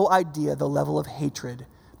have no idea the level of hatred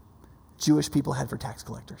Jewish people had for tax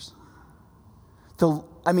collectors.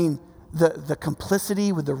 The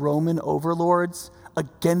complicity with the Roman overlords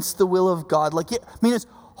against the will of God. It's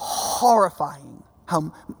horrifying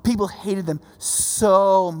how people hated them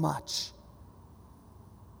so much.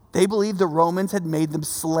 They believed the Romans had made them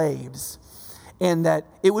slaves, and that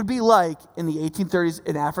it would be like in the 1830s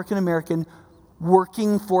an African American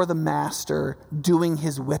working for the master, doing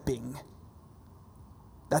his whipping.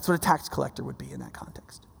 That's what a tax collector would be in that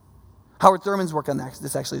context. Howard Thurman's work on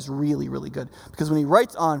this actually is really, really good, because when he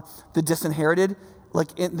writes on the disinherited,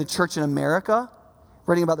 like in the church in America,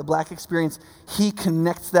 writing about the black experience, he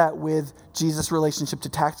connects that with Jesus' relationship to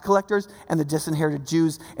tax collectors and the disinherited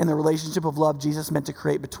Jews and the relationship of love Jesus meant to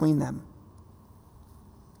create between them.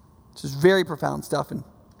 This is very profound stuff. And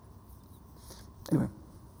anyway,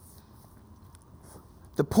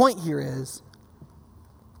 the point here is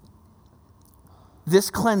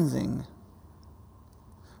this cleansing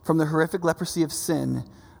from the horrific leprosy of sin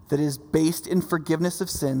that is based in forgiveness of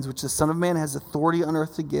sins, which the Son of Man has authority on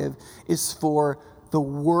earth to give, is for the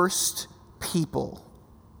worst people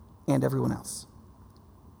and everyone else.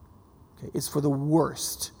 Okay, it's for the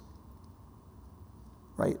worst.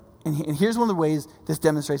 Right? And here's one of the ways this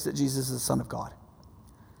demonstrates that Jesus is the Son of God.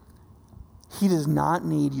 He does not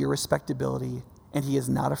need your respectability, and he is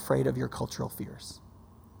not afraid of your cultural fears.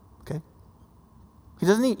 Okay? He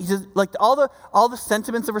doesn't like all the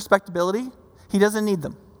sentiments of respectability, he doesn't need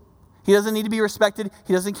them. He doesn't need to be respected.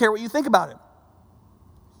 He doesn't care what you think about him.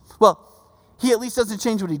 Well, he at least doesn't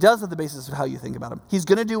change what he does on the basis of how you think about him. He's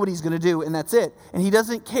going to do what he's going to do, and that's it. And he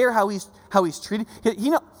doesn't care how he's treated. He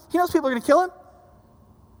knows people are going to kill him.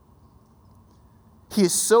 He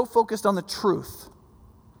is so focused on the truth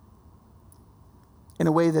in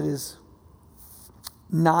a way that is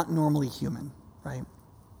not normally human, right?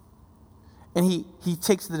 And he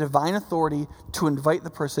takes the divine authority to invite the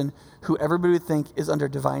person who everybody would think is under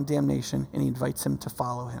divine damnation, and he invites him to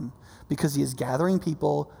follow him because he is gathering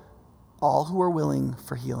people, all who are willing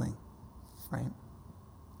for healing, right?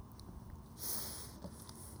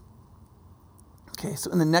 Okay,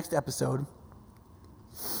 so in the next episode,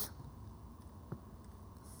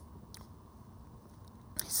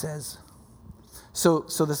 he says, so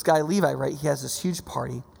this guy Levi, right, he has this huge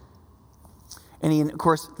party. And of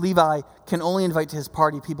course, Levi can only invite to his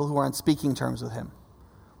party people who are on speaking terms with him,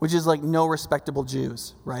 which is like no respectable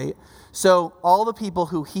Jews, right? So all the people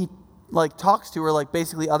who he like talks to are like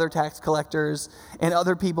basically other tax collectors and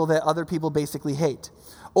other people that other people basically hate,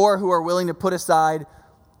 or who are willing to put aside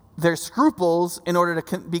their scruples in order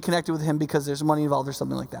to be connected with him because there's money involved or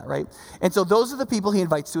something like that, right? And so those are the people he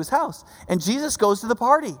invites to his house. And Jesus goes to the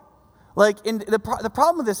party. Like, the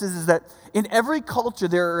problem with this is that in every culture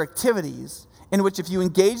there are activities in which if you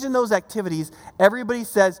engage in those activities, everybody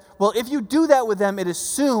says, well, if you do that with them, it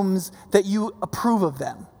assumes that you approve of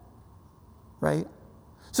them, right?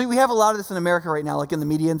 So we have a lot of this in America right now, like in the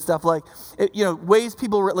media and stuff, like, ways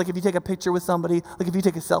people, like if you take a picture with somebody, like if you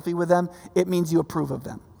take a selfie with them, it means you approve of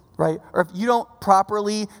them, right? Or if you don't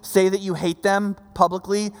properly say that you hate them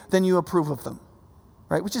publicly, then you approve of them,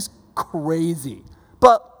 right? Which is crazy.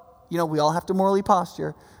 But, we all have to morally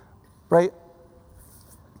posture, right?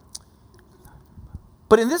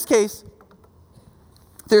 But in this case,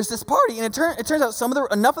 there's this party, and it turns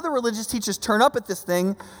out enough of the religious teachers turn up at this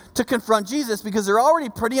thing to confront Jesus because they're already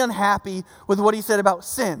pretty unhappy with what he said about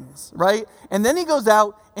sins, right? And then he goes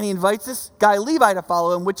out and he invites this guy Levi to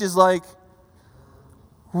follow him, which is like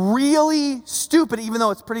really stupid, even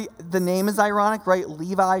though the name is ironic, right?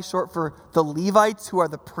 Levi, short for the Levites, who are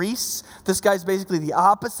the priests. This guy's basically the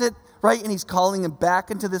opposite, right? And he's calling him back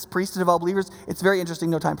into this priesthood of all believers. It's very interesting.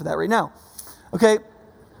 No time for that right now. Okay?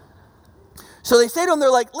 So they say to him, they're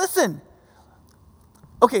like, listen,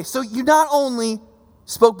 okay, so you not only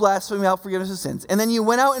spoke blasphemy without forgiveness of sins, and then you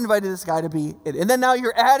went out and invited this guy to be it, and then now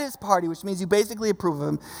you're at his party, which means you basically approve of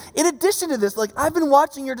him. In addition to this, like, I've been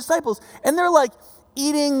watching your disciples, and they're like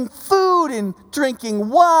eating food and drinking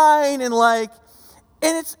wine, and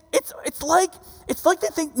it's like they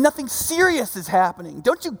think nothing serious is happening.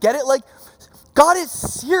 Don't you get it? Like, God is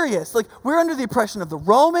serious. Like, we're under the oppression of the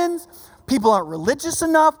Romans. People aren't religious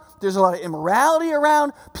enough. There's a lot of immorality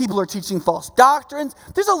around. People are teaching false doctrines.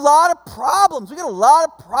 There's a lot of problems. We got a lot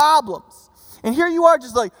of problems. And here you are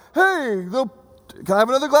just like, hey, can I have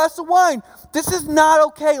another glass of wine? This is not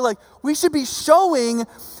okay. Like, we should be showing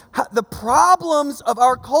the problems of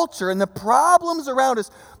our culture and the problems around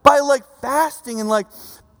us by like fasting and like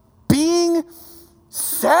being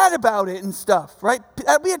sad about it and stuff, right?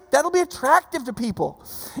 That'll be attractive to people.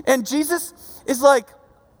 And Jesus is like,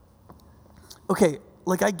 okay,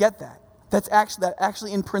 like I get that. That's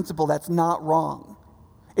actually in principle, that's not wrong.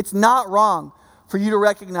 It's not wrong for you to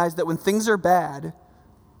recognize that when things are bad,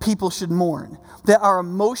 people should mourn. That our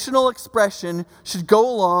emotional expression should go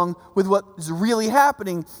along with what is really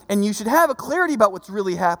happening, and you should have a clarity about what's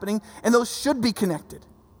really happening, and those should be connected.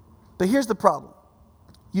 But here's the problem.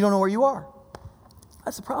 You don't know where you are.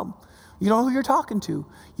 That's the problem. You don't know who you're talking to.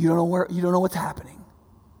 You don't know what's happening.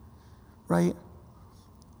 Right?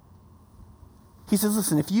 He says,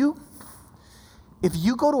 listen, if you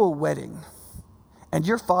go to a wedding and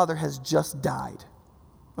your father has just died,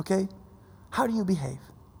 okay, how do you behave?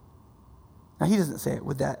 Now, he doesn't say it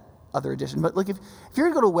with that other addition, but like if you're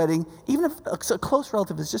going to go to a wedding, even if a close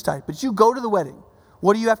relative has just died, but you go to the wedding,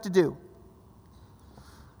 what do you have to do?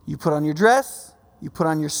 You put on your dress, you put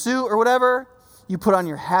on your suit or whatever, you put on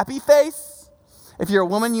your happy face. If you're a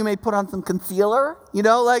woman, you may put on some concealer,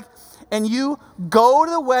 and you go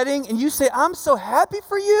to the wedding and you say, I'm so happy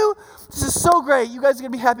for you. This is so great. You guys are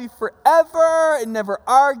going to be happy forever and never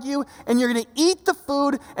argue. And you're going to eat the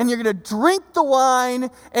food and you're going to drink the wine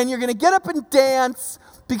and you're going to get up and dance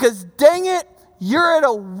because dang it, you're at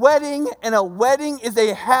a wedding and a wedding is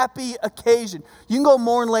a happy occasion. You can go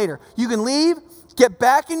mourn later. You can leave, get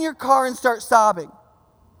back in your car and start sobbing.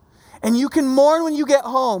 And you can mourn when you get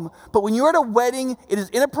home, but when you're at a wedding, it is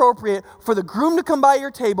inappropriate for the groom to come by your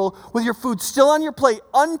table with your food still on your plate,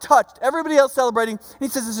 untouched, everybody else celebrating. And he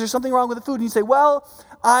says, is there something wrong with the food? And you say, well,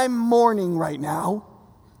 I'm mourning right now.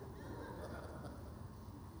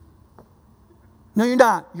 No, you're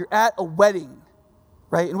not. You're at a wedding,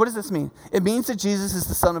 right? And what does this mean? It means that Jesus is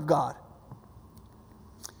the Son of God.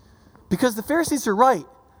 Because the Pharisees are right.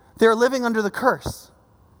 They're living under the curse.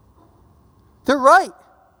 They're right.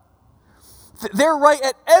 They're right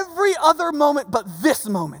at every other moment but this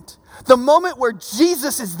moment. The moment where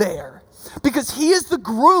Jesus is there. Because he is the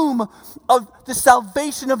groom of the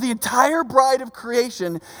salvation of the entire bride of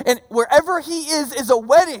creation. And wherever he is a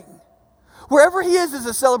wedding. Wherever he is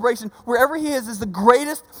a celebration. Wherever he is the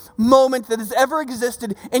greatest moment that has ever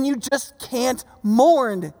existed. And you just can't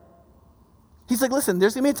mourn. He's like, listen,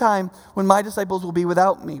 there's going to be a time when my disciples will be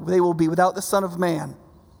without me. They will be without the Son of Man.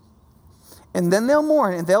 And then they'll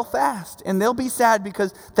mourn and they'll fast and they'll be sad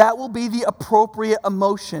because that will be the appropriate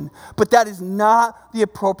emotion. But that is not the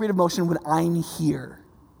appropriate emotion when I'm here.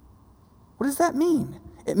 What does that mean?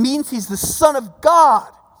 It means he's the Son of God.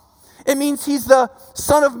 It means he's the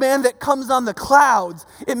Son of Man that comes on the clouds.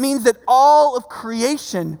 It means that all of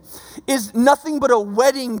creation is nothing but a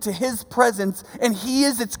wedding to his presence and he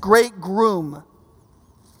is its great groom.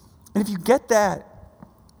 And if you get that,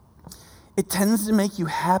 it tends to make you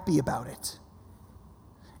happy about it.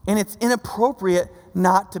 And it's inappropriate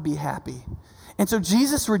not to be happy. And so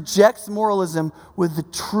Jesus rejects moralism with the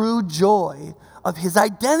true joy of his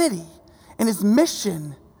identity and his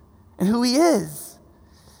mission and who he is.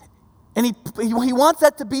 And he wants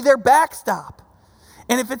that to be their backstop.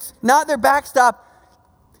 And if it's not their backstop,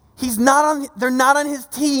 they're not on his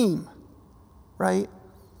team, right?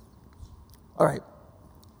 All right,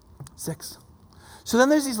 6. So then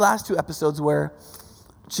there's these last 2 episodes where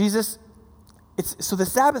Jesus, so the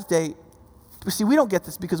Sabbath day, see, we don't get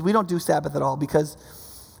this because we don't do Sabbath at all because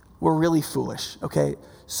we're really foolish, okay?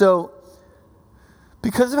 So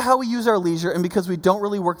because of how we use our leisure and because we don't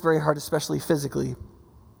really work very hard, especially physically,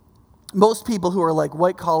 most people who are like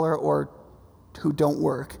white collar or who don't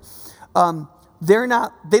work,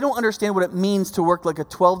 they don't understand what it means to work like a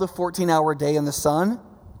 12 to 14 hour day in the sun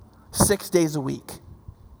 6 days a week.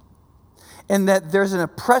 And that there's an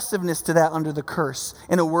oppressiveness to that under the curse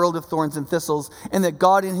in a world of thorns and thistles, and that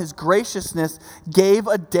God in his graciousness gave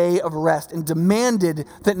a day of rest and demanded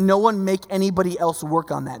that no one make anybody else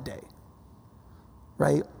work on that day,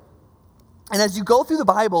 right? And as you go through the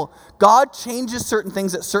Bible, God changes certain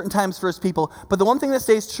things at certain times for his people, but the one thing that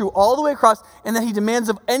stays true all the way across, and that he demands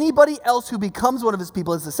of anybody else who becomes one of his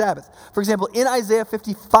people, is the Sabbath. For example, in Isaiah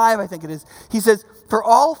 55, I think it is, he says, "For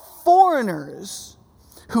all foreigners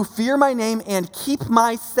who fear my name and keep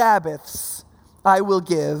my Sabbaths, I will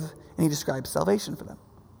give," and he describes salvation for them.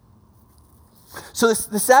 So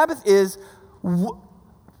the Sabbath is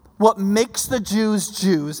what makes the Jews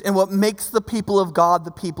Jews and what makes the people of God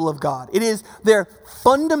the people of God. It is their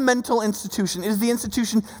fundamental institution. It is the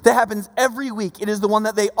institution that happens every week. It is the one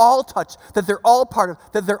that they all touch, that they're all part of,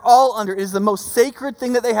 that they're all under. It is the most sacred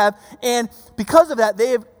thing that they have, and because of that,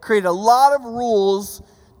 they have created a lot of rules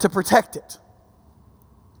to protect it.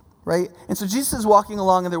 Right? And so Jesus is walking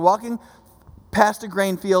along, and they're walking past a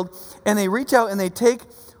grain field, and they reach out and they take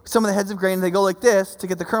some of the heads of grain and they go like this to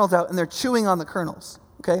get the kernels out, and they're chewing on the kernels.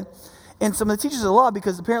 Okay? And some of the teachers of the law,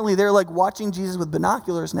 because apparently they're like watching Jesus with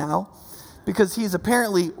binoculars now, because he's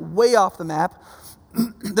apparently way off the map,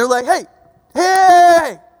 they're like,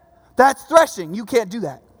 hey, that's threshing. You can't do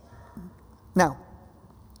that. Now,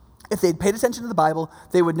 if they'd paid attention to the Bible,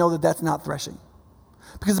 they would know that that's not threshing.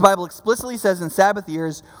 Because the Bible explicitly says in Sabbath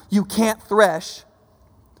years, you can't thresh,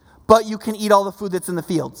 but you can eat all the food that's in the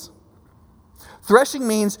fields. Threshing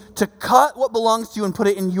means to cut what belongs to you and put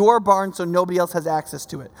it in your barn so nobody else has access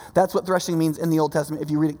to it. That's what threshing means in the Old Testament. If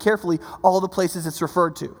you read it carefully, all the places it's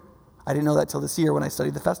referred to. I didn't know that till this year when I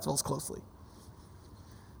studied the festivals closely.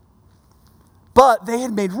 But they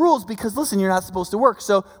had made rules because, listen, you're not supposed to work,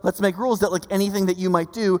 so let's make rules that like anything that you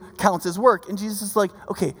might do counts as work. And Jesus is like,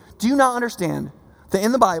 okay, do you not understand that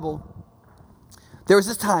in the Bible, there was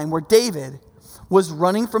this time where David was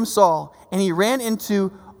running from Saul, and he ran into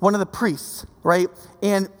one of the priests, right?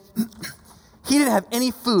 And he didn't have any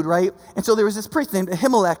food, right? And so there was this priest named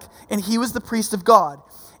Ahimelech, and he was the priest of God.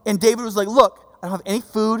 And David was like, look, I don't have any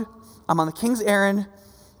food. I'm on the king's errand.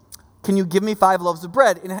 Can you give me 5 loaves of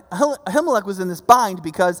bread? And Ahimelech was in this bind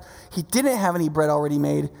because he didn't have any bread already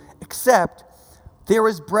made, except there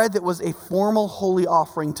was bread that was a formal holy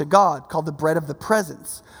offering to God called the bread of the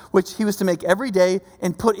presence, which he was to make every day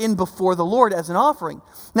and put in before the Lord as an offering.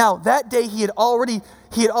 Now, that day he had already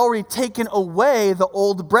taken away the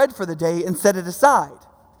old bread for the day and set it aside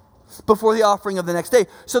before the offering of the next day.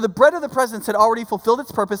 So the bread of the presence had already fulfilled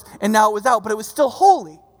its purpose, and now it was out, but it was still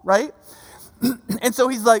holy, right? And so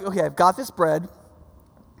he's like, okay, I've got this bread.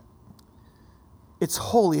 It's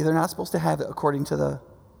holy. They're not supposed to have it according to the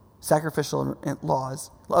sacrificial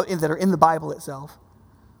laws that are in the Bible itself.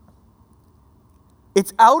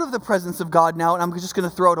 It's out of the presence of God now, and I'm just going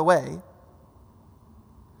to throw it away.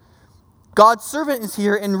 God's servant is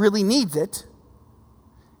here and really needs it.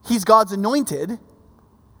 He's God's anointed.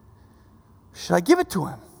 Should I give it to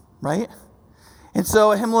him? Right? And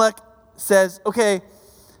so Ahimelech says, okay,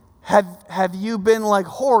 have you been like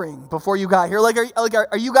whoring before you got here? Like,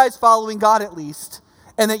 are you guys following God at least?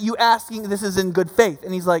 And that you asking this is in good faith.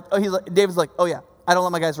 And David's like, oh yeah, I don't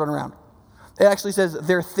let my guys run around. It actually says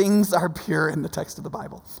their things are pure in the text of the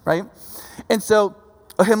Bible, right? And so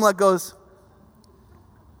Ahimelech goes,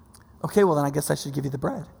 okay, well then I guess I should give you the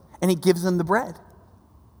bread. And he gives them the bread,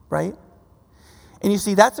 right? And you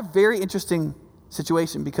see, that's a very interesting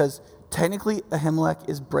situation because technically Ahimelech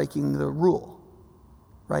is breaking the rule,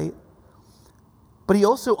 right? But he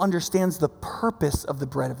also understands the purpose of the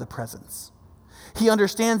bread of the presence. He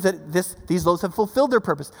understands that these loaves have fulfilled their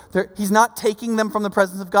purpose. He's not taking them from the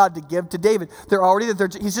presence of God to give to David.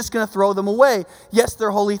 He's just going to throw them away. Yes,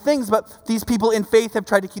 they're holy things, but these people in faith have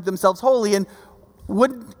tried to keep themselves holy, and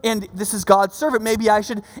and this is God's servant, maybe I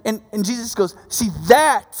should, and Jesus goes, see,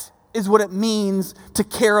 that is what it means to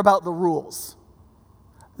care about the rules.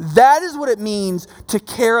 That is what it means to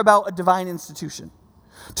care about a divine institution.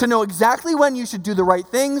 To know exactly when you should do the right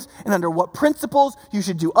things and under what principles you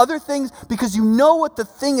should do other things because you know what the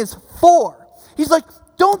thing is for. He's like,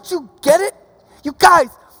 don't you get it? You guys,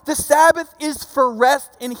 the Sabbath is for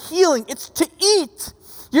rest and healing. It's to eat.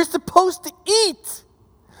 You're supposed to eat.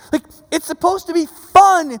 Like, it's supposed to be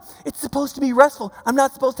fun. It's supposed to be restful. I'm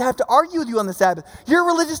not supposed to have to argue with you on the Sabbath. You're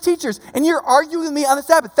religious teachers, and you're arguing with me on the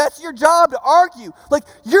Sabbath. That's your job, to argue. Like,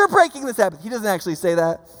 you're breaking the Sabbath. He doesn't actually say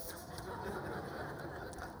that.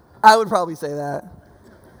 I would probably say that.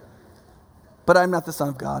 But I'm not the Son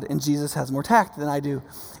of God, and Jesus has more tact than I do.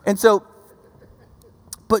 And so,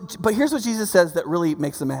 but here's what Jesus says that really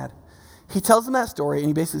makes him mad. He tells him that story, and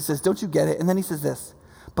he basically says, don't you get it? And then he says this,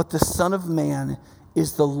 but the Son of Man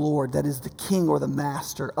is the Lord, that is the King or the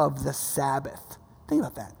Master of the Sabbath. Think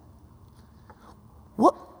about that.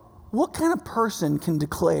 What kind of person can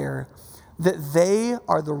declare that they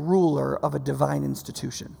are the ruler of a divine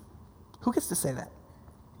institution? Who gets to say that?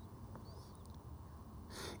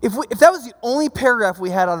 If that was the only paragraph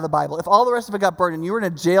we had out of the Bible, if all the rest of it got burned and you were in a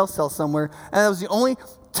jail cell somewhere, and that was the only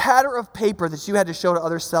tatter of paper that you had to show to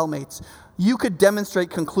other cellmates, you could demonstrate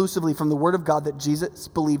conclusively from the Word of God that Jesus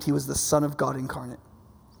believed he was the Son of God incarnate.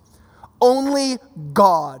 Only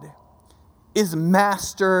God is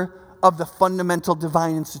master of the fundamental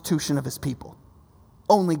divine institution of his people.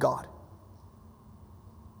 Only God.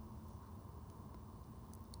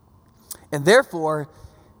 And therefore,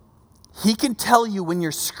 he can tell you when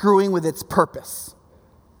you're screwing with its purpose.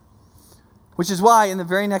 Which is why in the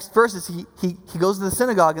very next verses, he goes to the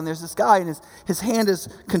synagogue and there's this guy and his hand is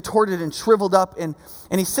contorted and shriveled up and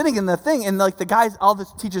he's sitting in the thing and like the guys, all the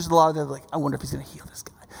teachers of the law, they're like, I wonder if he's going to heal this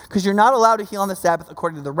guy. Because you're not allowed to heal on the Sabbath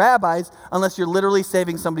according to the rabbis unless you're literally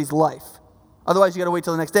saving somebody's life. Otherwise, you got to wait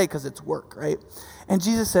till the next day because it's work, right? And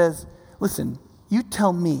Jesus says, listen, you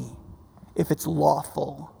tell me if it's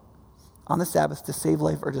lawful on the Sabbath to save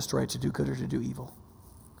life or destroy it, to do good or to do evil.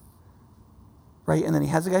 Right? And then he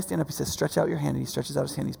has the guy stand up. He says, stretch out your hand. And he stretches out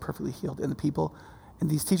his hand. He's perfectly healed. And the people, and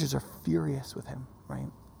these teachers are furious with him, right?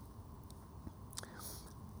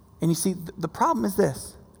 And you see, the problem is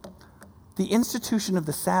this. The institution of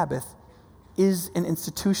the Sabbath is an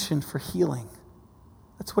institution for healing.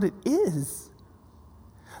 That's what it is.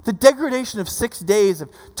 The degradation of 6 days of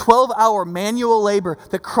 12-hour manual labor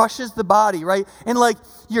that crushes the body, right? And like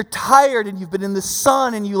you're tired and you've been in the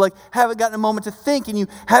sun and you like haven't gotten a moment to think and you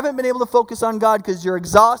haven't been able to focus on God because you're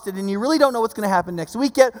exhausted and you really don't know what's going to happen next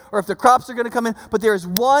week yet or if the crops are going to come in. But there is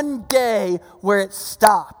one day where it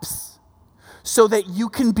stops so that you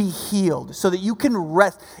can be healed, so that you can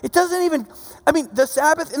rest. It doesn't even, the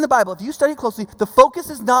Sabbath in the Bible, if you study closely, the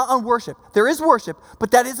focus is not on worship. There is worship,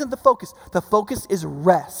 but that isn't the focus. The focus is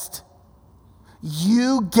rest.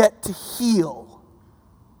 You get to heal,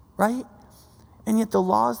 right? And yet the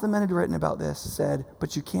laws the men had written about this said,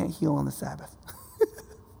 but you can't heal on the Sabbath.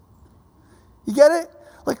 You get it?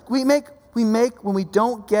 Like we make, when we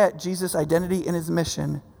don't get Jesus' identity and his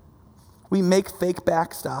mission, we make fake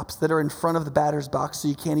backstops that are in front of the batter's box so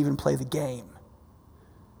you can't even play the game.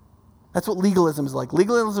 That's what legalism is like.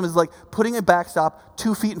 Legalism is like putting a backstop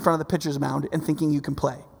 2 feet in front of the pitcher's mound and thinking you can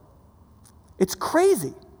play. It's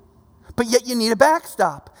crazy. But yet you need a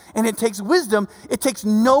backstop. And it takes wisdom. It takes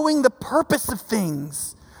knowing the purpose of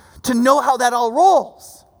things to know how that all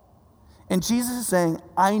rolls. And Jesus is saying,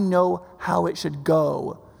 I know how it should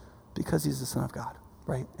go because he's the Son of God,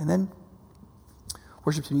 right? And then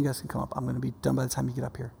worship team, you guys can come up. I'm going to be done by the time you get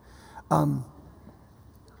up here. And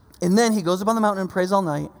then he goes up on the mountain and prays all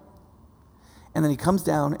night. And then he comes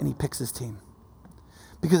down and he picks his team.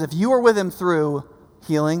 Because if you were with him through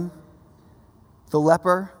healing, the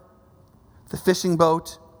leper, the fishing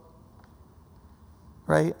boat,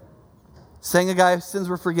 right? Saying a guy's sins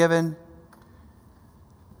were forgiven,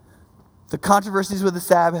 the controversies with the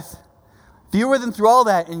Sabbath. If you were with him through all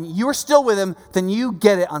that and you were still with him, then you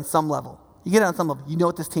get it on some level. You get it on some level. You know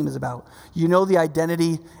what this team is about. You know the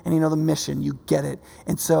identity and you know the mission. You get it.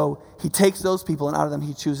 And so he takes those people and out of them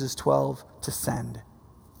he chooses 12 to send.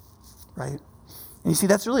 Right? And you see,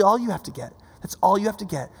 that's really all you have to get. That's all you have to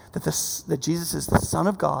get. That Jesus is the Son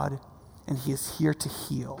of God and he is here to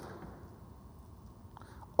heal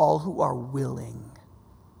all who are willing.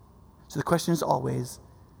 So the question as always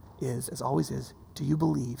is, do you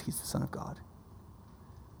believe he's the Son of God?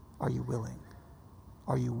 Are you willing?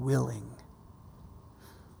 Are you willing?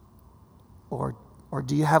 Or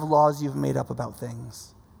do you have laws you've made up about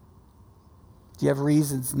things? Do you have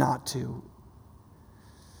reasons not to?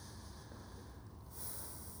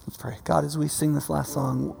 Let's pray. God, as we sing this last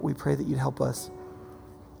song, we pray that you'd help us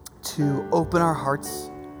to open our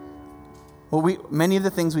hearts. Many of the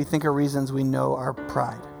things we think are reasons we know are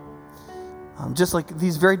pride. Just like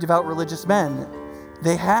these very devout religious men,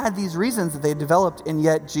 they had these reasons that they developed, and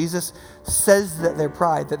yet Jesus says that they're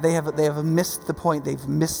pride, that they have missed the point, they've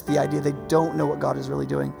missed the idea, they don't know what God is really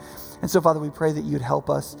doing. And so, Father, we pray that you'd help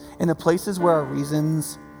us in the places where our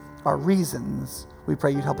reasons are reasons. We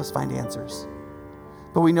pray you'd help us find answers.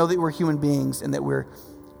 But we know that we're human beings and that we're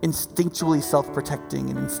instinctually self-protecting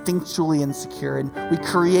and instinctually insecure, and we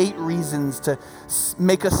create reasons to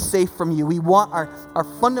make us safe from you. We want our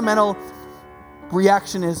fundamental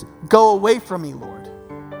reaction is, go away from me, Lord.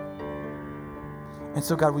 And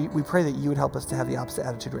so, God, we pray that you would help us to have the opposite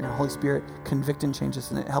attitude right now. Holy Spirit, convict and change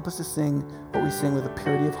us in it. Help us to sing what we sing with a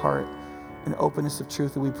purity of heart and openness of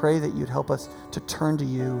truth. And we pray that you'd help us to turn to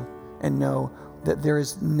you and know that there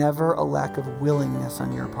is never a lack of willingness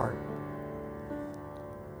on your part.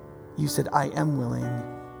 You said, I am willing,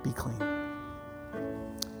 be clean.